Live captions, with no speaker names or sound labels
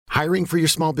Hiring for your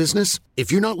small business?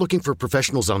 If you're not looking for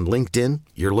professionals on LinkedIn,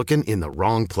 you're looking in the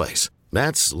wrong place.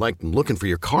 That's like looking for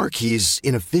your car keys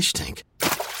in a fish tank.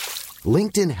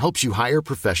 LinkedIn helps you hire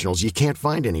professionals you can't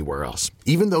find anywhere else,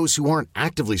 even those who aren't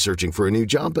actively searching for a new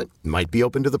job but might be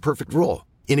open to the perfect role.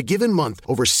 In a given month,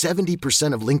 over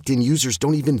 70% of LinkedIn users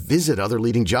don't even visit other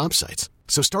leading job sites.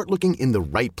 So start looking in the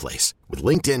right place. With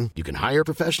LinkedIn, you can hire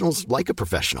professionals like a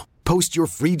professional. Post your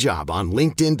free job on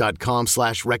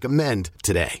linkedin.com/recommend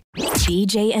today.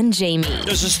 BJ and Jamie.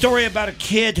 There's a story about a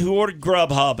kid who ordered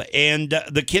Grubhub, and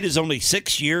the kid is only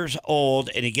 6 years old,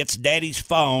 and he gets daddy's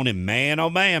phone, and man, oh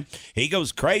man, he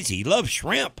goes crazy. He loves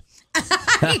shrimp.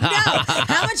 I know.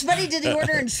 How much money did he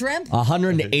order in shrimp?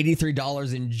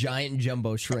 $183 in giant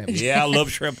jumbo shrimp. Yeah, I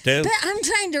love shrimp too. But I'm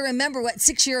trying to remember what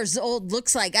 6 years old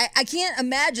looks like. I can't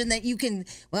imagine that you can.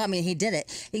 Well, I mean, he did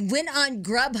it. He went on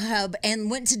Grubhub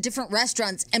and went to different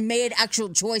restaurants and made actual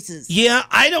choices. Yeah,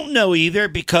 I don't know either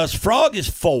because Frog is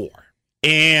 4.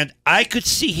 And I could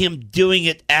see him doing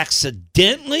it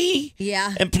accidentally.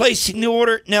 Yeah. And placing the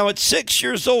order. Now, at 6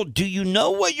 years old, do you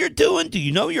know what you're doing? Do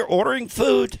you know you're ordering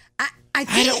food? I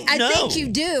think you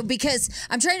do, because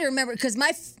I'm trying to remember, because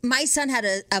my son had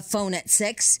a phone at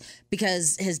 6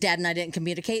 because his dad and I didn't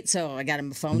communicate, so I got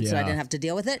him a phone so I didn't have to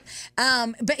deal with it.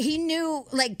 But he knew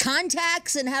like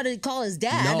contacts and how to call his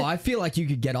dad. No, I feel like you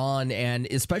could get on, and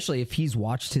especially if he's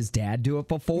watched his dad do it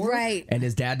before, right? And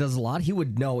his dad does a lot, he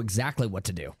would know exactly what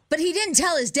to do. But he didn't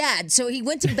tell his dad, so he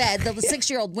went to bed. The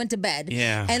 6-year-old went to bed.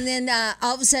 Yeah. And then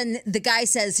all of a sudden, the guy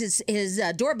says his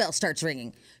doorbell starts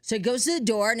ringing. So he goes to the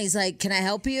door and he's like, "Can I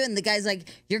help you?" And the guy's like,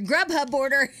 "Your Grubhub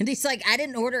order." And he's like, "I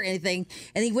didn't order anything."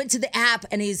 And he went to the app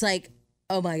and he's like,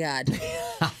 "Oh my God."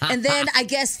 And then I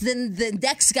guess then the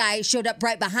next guy showed up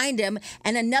right behind him,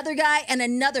 and another guy and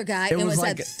another guy. It was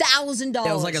like $1,000.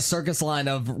 It was like a circus line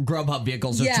of Grubhub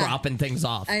vehicles just dropping things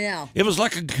off. I know. It was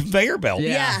like a conveyor belt.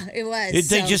 Yeah, it was.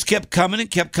 They just kept coming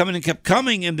and kept coming and kept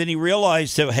coming, and then he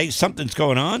realized that, hey, something's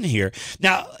going on here.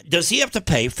 Now, does he have to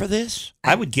pay for this?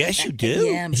 I would guess you do.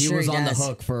 Yeah, I'm sure he was on does. the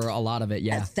hook for a lot of it,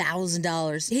 yeah.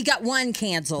 $1,000. He got one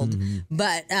canceled,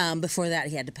 but before that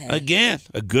he had to pay. Again,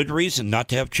 a good reason not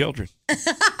to have children.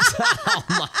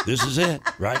 This is it,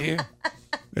 right here.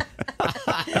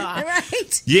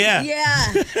 Right? Yeah.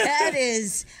 Yeah, that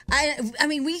is. I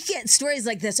mean, we get stories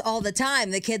like this all the time.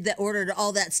 The kid that ordered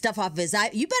all that stuff off his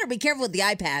iPad. You better be careful with the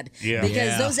iPad. Yeah.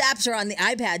 Because those apps are on the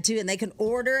iPad, too, and they can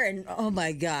order, and oh,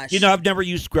 my gosh. You know, I've never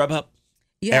used Grubhub.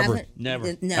 You Ever. haven't?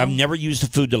 Never. No. I've never used a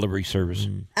food delivery service.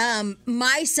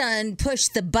 My son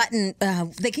pushed the button.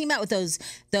 They came out with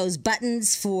those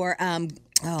buttons for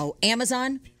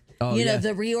Amazon. Oh, you know, yeah.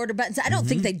 the reorder buttons. I don't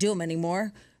think they do them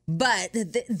anymore. But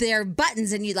they're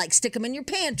buttons, and you like stick them in your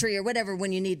pantry or whatever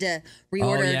when you need to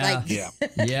reorder. Oh, yeah.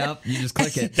 Yep, you just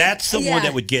click it. That's the one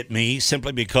that would get me,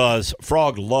 simply because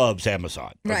Frog loves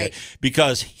Amazon. Okay? Right.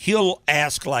 Because he'll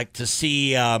ask, like, to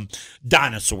see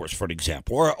dinosaurs, for an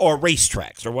example, or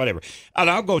racetracks or whatever. And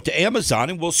I'll go to Amazon,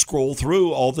 and we'll scroll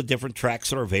through all the different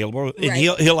tracks that are available. And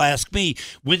he'll ask me,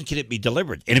 when can it be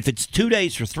delivered? And if it's 2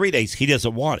 days or 3 days, he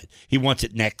doesn't want it. He wants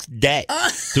it next day.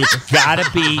 So it's got to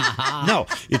be,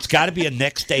 it's got to be a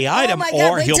next day item, oh my God,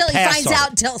 or wait he'll till pass he finds on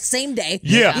out it. till same day.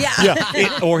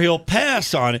 Yeah. Or he'll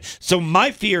pass on it. So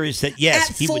my fear is that, yes,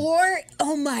 At he 4, would.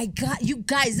 oh my God, you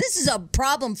guys, this is a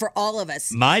problem for all of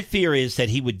us. My fear is that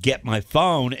he would get my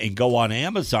phone and go on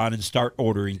Amazon and start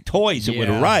ordering toys that would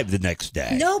arrive the next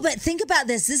day. No, but think about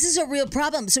this. This is a real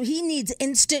problem. So he needs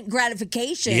instant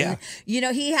gratification. Yeah. You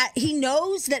know, he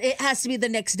knows that it has to be the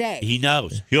next day. He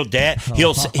knows. He'll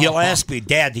ask me,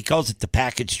 Dad. He calls it the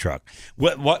package truck.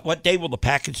 What day will the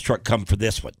package truck come for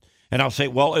this one? And I'll say,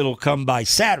 well, it'll come by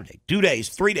Saturday. 2 days,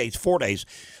 3 days, 4 days.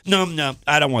 No,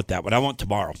 I don't want that one. I want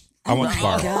tomorrow. I want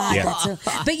tomorrow. God, yeah.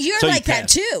 But you're So like that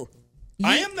pass. too.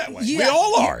 I am that way. We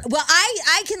all are. Well,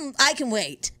 I can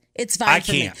wait. It's fine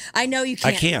for can't. me. I know you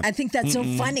can't. I can't. I think that's so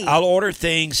funny. I'll order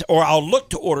things, or I'll look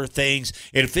to order things,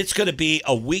 and if it's going to be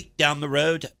a week down the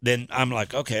road, then I'm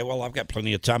like, okay, well, I've got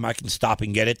plenty of time. I can stop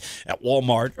and get it at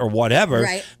Walmart or whatever.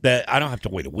 Right. That I don't have to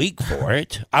wait a week for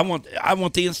it. I want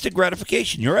the instant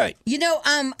gratification. You're right. You know,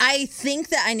 I think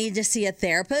that I need to see a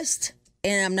therapist,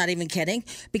 and I'm not even kidding,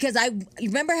 because you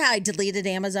remember how I deleted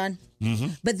Amazon?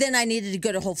 Mm-hmm. But then I needed to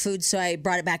go to Whole Foods, so I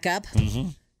brought it back up. Mm-hmm.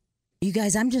 You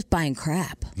guys, I'm just buying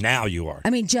crap. Now you are.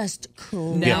 I mean, just crap.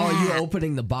 Now are you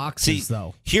opening the boxes,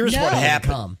 though? Here's what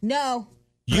happened. No.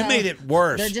 You made it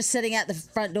worse. They're just sitting at the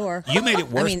front door. You made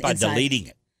it worse by inside. deleting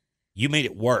it. You made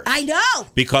it worse. I know.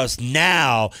 Because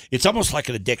now it's almost like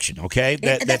an addiction, okay?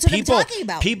 That's what I'm talking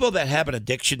about. People that have an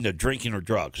addiction to drinking or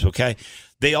drugs, okay?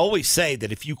 They always say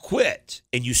that if you quit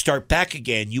and you start back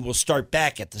again, you will start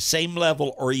back at the same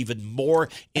level or even more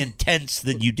intense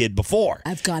than you did before.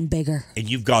 I've gone bigger. And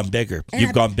you've gone bigger.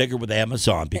 You've gone bigger with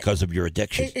Amazon because of your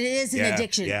addiction. It is an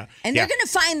addiction. Yeah, and they're going to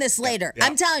find this later. Yeah.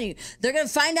 I'm telling you, they're going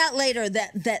to find out later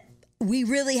that we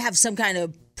really have some kind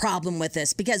of problem with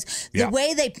this because the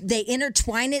way they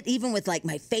intertwine it, even with like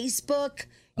my Facebook.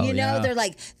 You know, they're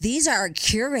like, these are our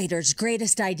curator's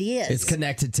greatest ideas. It's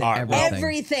connected to everything.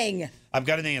 Everything. I've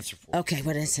got an answer for you. Okay,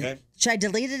 what is it? Okay. Should I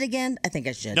delete it again? I think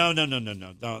I should. No.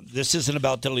 This isn't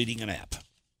about deleting an app.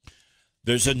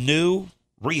 There's a new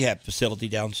rehab facility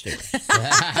downstairs. The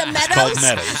Meadows? It's called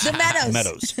Meadows. The Meadows.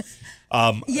 Meadows.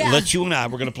 Let's you and I,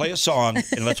 we're going to play a song,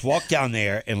 and let's walk down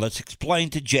there, and let's explain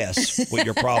to Jess what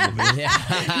your problem is,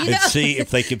 and see if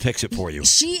they can fix it for you.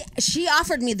 She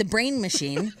offered me the brain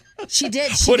machine. She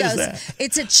did. She What goes, is that?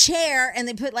 It's a chair, and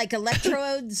they put like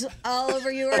electrodes all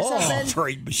over you or something.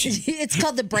 Brain machine. It's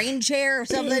called the brain chair or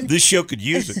something. This show could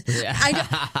use it.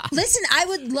 Listen, I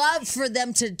would love for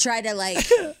them to try to like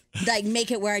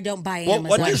make it where I don't buy Well, Amazon.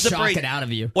 what Like does the shock brain it out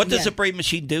of you. What does the brain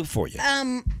machine do for you?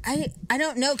 I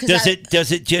don't know because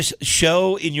Does it just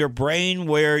show in your brain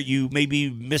where you may be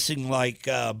missing like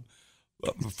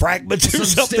fragments or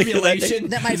Some something? stimulation.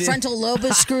 that my frontal lobe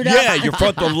is screwed up. Yeah, your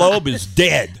frontal lobe is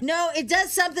dead. No, it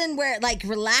does something where it like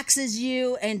relaxes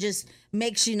you and just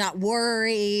makes you not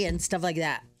worry and stuff like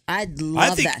that. I'd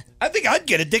love that. I think I'd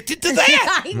get addicted to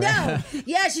that. I know.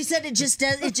 Yeah, she said it just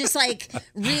does. It just like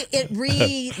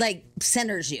like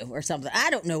centers you or something. I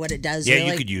don't know what it does. Yeah,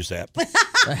 really. you could use that.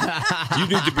 You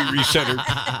need to be recentered.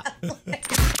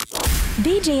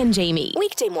 BJ and Jamie,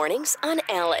 weekday mornings on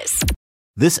Alice.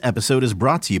 This episode is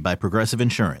brought to you by Progressive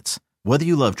Insurance. Whether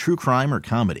you love true crime or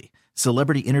comedy,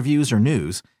 celebrity interviews or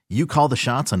news, you call the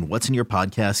shots on what's in your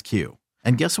podcast queue.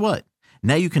 And guess what?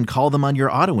 Now you can call them on your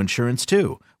auto insurance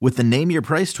too with the Name Your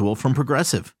Price tool from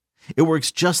Progressive. It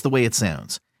works just the way it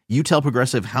sounds. You tell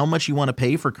Progressive how much you want to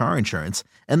pay for car insurance,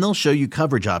 and they'll show you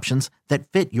coverage options that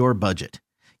fit your budget.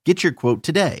 Get your quote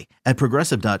today at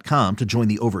Progressive.com to join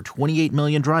the over 28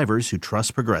 million drivers who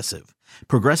trust Progressive.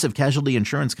 Progressive Casualty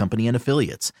Insurance Company and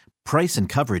Affiliates. Price and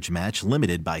coverage match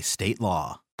limited by state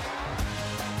law.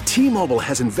 T-Mobile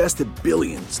has invested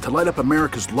billions to light up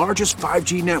America's largest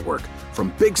 5G network,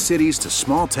 from big cities to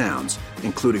small towns,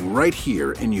 including right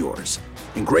here in yours.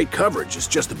 And great coverage is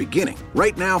just the beginning.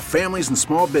 Right now, families and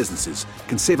small businesses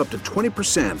can save up to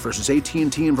 20% versus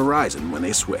AT&T and Verizon when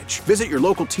they switch. Visit your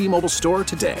local T-Mobile store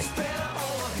today.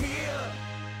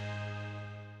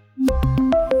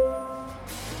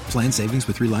 Plan savings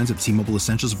with 3 lines of T-Mobile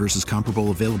Essentials versus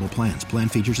comparable available plans. Plan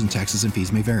features and taxes and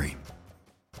fees may vary.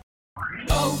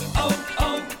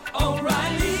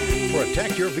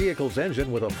 Protect your vehicle's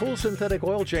engine with a full synthetic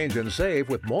oil change and save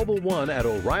with Mobil 1 at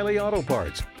O'Reilly Auto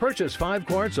Parts. Purchase 5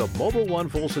 quarts of Mobil 1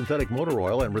 full synthetic motor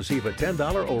oil and receive a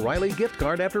 $10 O'Reilly gift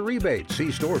card after rebate.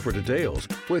 See store for details.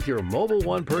 With your Mobil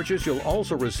 1 purchase, you'll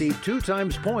also receive 2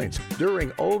 times points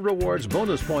during O Rewards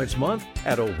Bonus Points Month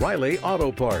at O'Reilly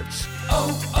Auto Parts.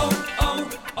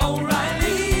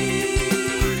 O'Reilly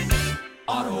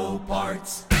Auto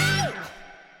Parts.